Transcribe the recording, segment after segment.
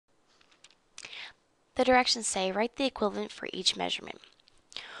the directions say write the equivalent for each measurement.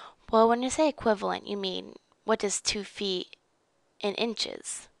 Well, when you say equivalent, you mean what does 2 feet in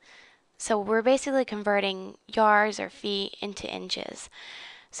inches? So we're basically converting yards or feet into inches.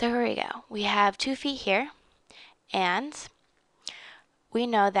 So here we go. We have 2 feet here, and we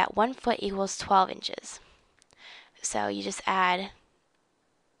know that 1 foot equals 12 inches. So you just add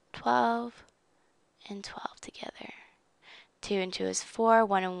 12 and 12 together. 2 and 2 is 4,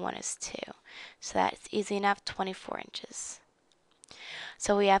 1 and 1 is 2. So that's easy enough, 24 inches.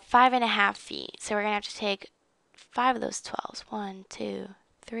 So we have 5.5 feet. So we're going to have to take 5 of those 12s. 1, 2,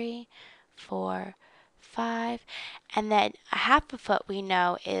 3, 4, 5. And then a half a foot we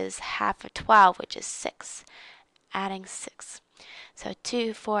know is half of 12, which is 6. Adding 6. So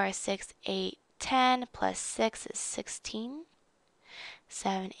 2, 4, 6, 8, 10 plus 6 is 16.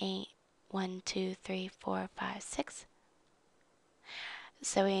 7, 8, 1, 2, 3, 4, 5, 6.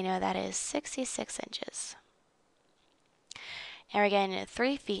 So we know that is 66 inches. And we're getting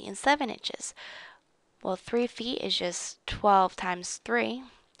 3 feet and 7 inches. Well, 3 feet is just 12 times 3.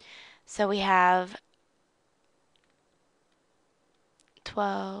 So we have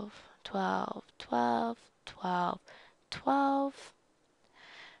 12, 12, 12, 12, 12.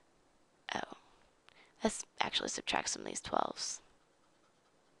 Oh, let's actually subtract some of these 12s.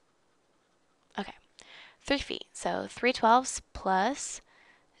 Okay, 3 feet. So 3 12s plus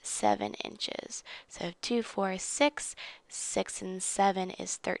 7 inches. So 2, 4, 6. 6 and 7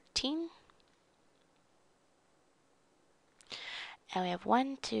 is 13. And we have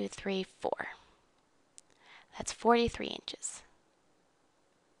 1, 2, 3, 4. That's 43 inches.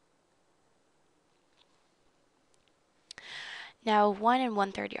 Now 1 and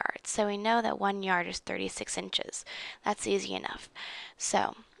 1/3 yards. So we know that 1 yard is 36 inches. That's easy enough.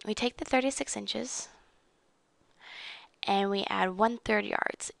 So we take the 36 inches and we add 1/3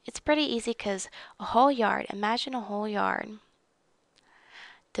 yards. It's pretty easy because a whole yard, imagine a whole yard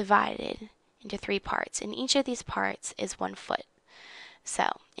divided into 3 parts. And each of these parts is 1 foot. So,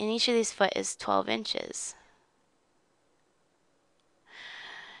 and each of these foot is 12 inches.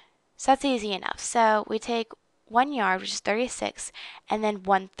 So that's easy enough. So we take 1 yard, which is 36, and then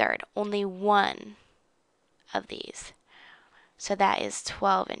 1/3, only one of these. So that is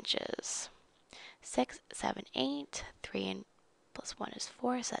 12 inches. 6, 7, 8, 3 and plus 1 is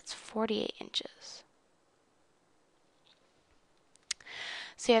 4, so that's 48 inches.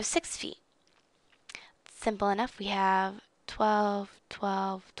 So you have 6 feet. Simple enough. We have 12,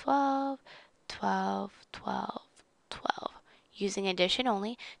 12, 12, 12, 12, 12. Using addition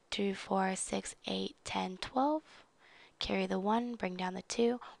only, 2, 4, 6, 8, 10, 12. Carry the 1, bring down the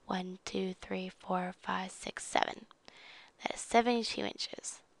 2. 1, 2, 3, 4, 5, 6, 7. That is 72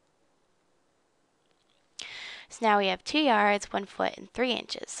 inches. So now we have 2 yards, 1 foot, and 3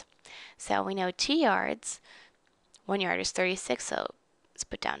 inches. So we know 2 yards, 1 yard is 36, so let's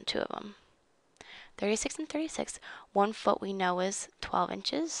put down 2 of them. 36 and 36. 1 foot we know is 12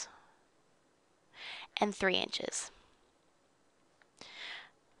 inches and 3 inches.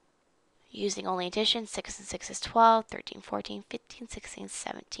 Using only addition, 6 and 6 is 12, 13, 14, 15, 16,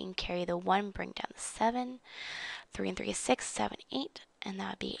 17. Carry the 1, bring down the 7. 3 and 3 is 6, 7, 8, and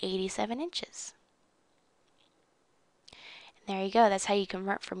that would be 87 inches. And there you go. That's how you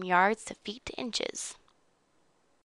convert from yards to feet to inches.